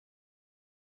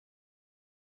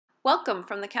Welcome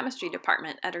from the Chemistry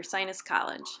Department at Ursinus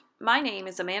College. My name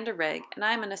is Amanda Rigg, and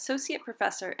I am an Associate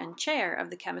Professor and Chair of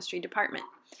the Chemistry Department.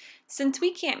 Since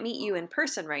we can't meet you in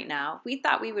person right now, we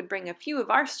thought we would bring a few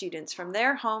of our students from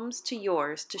their homes to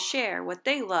yours to share what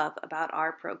they love about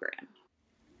our program.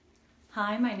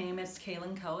 Hi, my name is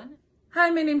Kaylin Cohen. Hi,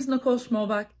 my name is Nicole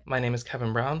Schmolbach. My name is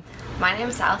Kevin Brown. My name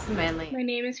is Allison Manley. My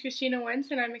name is Christina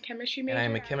Wentz, and I'm a chemistry major. And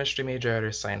I'm a chemistry major at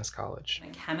Ursinus College.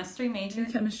 I'm a chemistry major.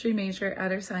 Chemistry major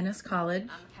at Ursinus College. I'm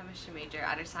a chemistry major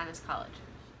at Ursinus College.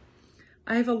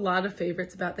 I have a lot of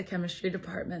favorites about the chemistry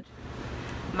department.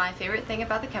 My favorite thing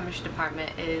about the chemistry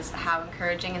department is how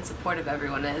encouraging and supportive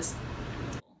everyone is.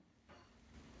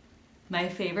 My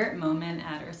favorite moment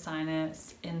at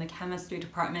Ursinus in the chemistry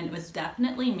department was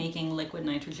definitely making liquid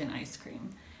nitrogen ice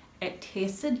cream. It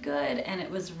tasted good and it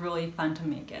was really fun to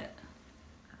make it.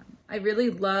 I really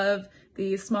love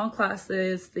the small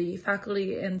classes, the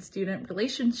faculty and student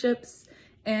relationships,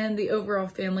 and the overall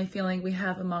family feeling we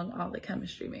have among all the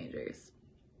chemistry majors.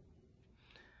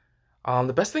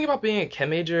 The best thing about being a chem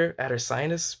major at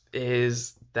Ursinus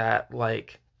is that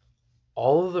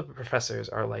all of the professors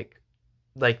are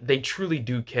they truly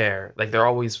do care. They're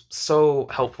always so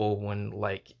helpful when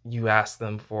you ask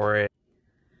them for it.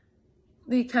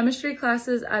 The chemistry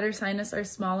classes at Ursinus are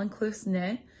small and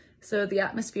close-knit, so the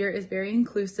atmosphere is very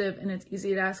inclusive and it's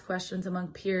easy to ask questions among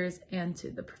peers and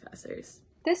to the professors.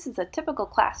 This is a typical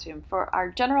classroom for our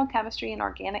general chemistry and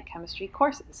organic chemistry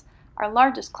courses. Our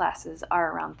largest classes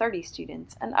are around 30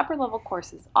 students, and upper-level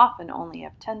courses often only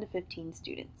have 10 to 15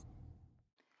 students.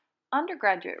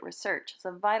 Undergraduate research is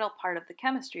a vital part of the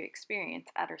chemistry experience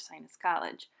at Ursinus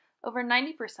College. Over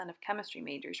 90% of chemistry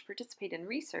majors participate in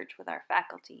research with our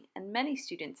faculty, and many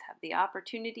students have the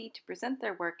opportunity to present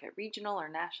their work at regional or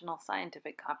national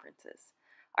scientific conferences.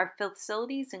 Our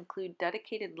facilities include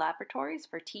dedicated laboratories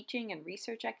for teaching and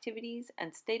research activities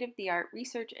and state-of-the-art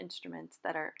research instruments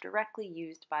that are directly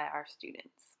used by our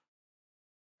students.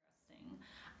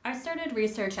 I started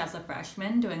research as a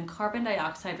freshman doing carbon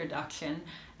dioxide reduction,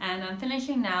 and I'm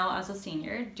finishing now as a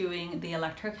senior doing the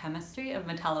electrochemistry of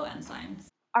metalloenzymes.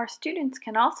 Our students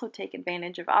can also take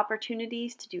advantage of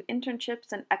opportunities to do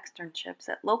internships and externships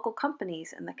at local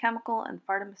companies in the chemical and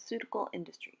pharmaceutical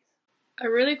industries. A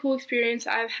really cool experience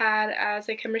I've had as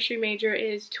a chemistry major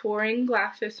is touring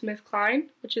GlaxoSmithKline,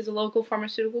 which is a local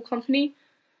pharmaceutical company,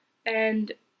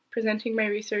 and presenting my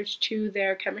research to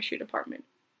their chemistry department.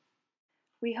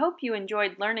 We hope you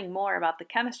enjoyed learning more about the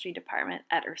chemistry department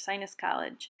at Ursinus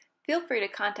College. Feel free to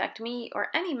contact me or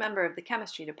any member of the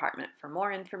chemistry department for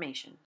more information.